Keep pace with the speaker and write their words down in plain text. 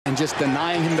just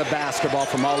denying him the basketball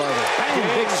from all over.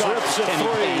 Bang, big shot. Rips a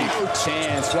three. No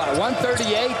chance. What,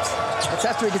 138? That's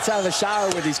after he gets out of the shower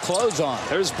with his clothes on.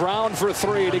 There's Brown for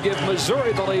three to give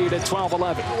Missouri the lead at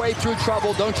 12-11. Way through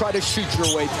trouble. Don't try to shoot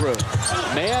your way through.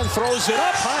 Mann throws it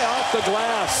up high off the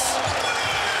glass.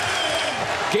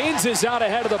 Gaines is out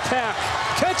ahead of the pack.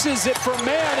 Catches it for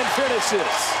Mann and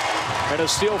finishes. And a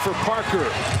steal for Parker.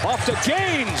 Off to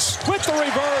Gaines with the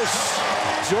reverse.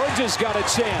 Georgia's got a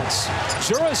chance.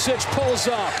 Jurisic pulls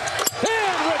up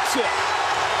and rips it.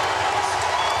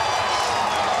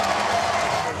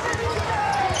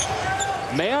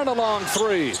 Mann along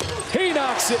three. He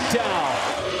knocks it down.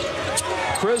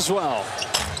 Criswell.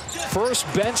 First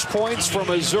bench points for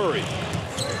Missouri.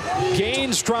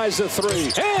 Gaines tries a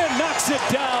three and knocks it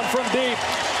down from deep.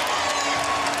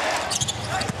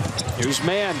 Here's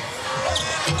Mann.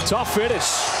 Tough finish,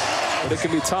 but it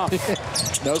can be tough.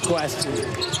 No question.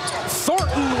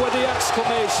 Thornton with the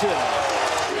exclamation.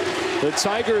 The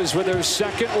Tigers with their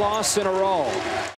second loss in a row.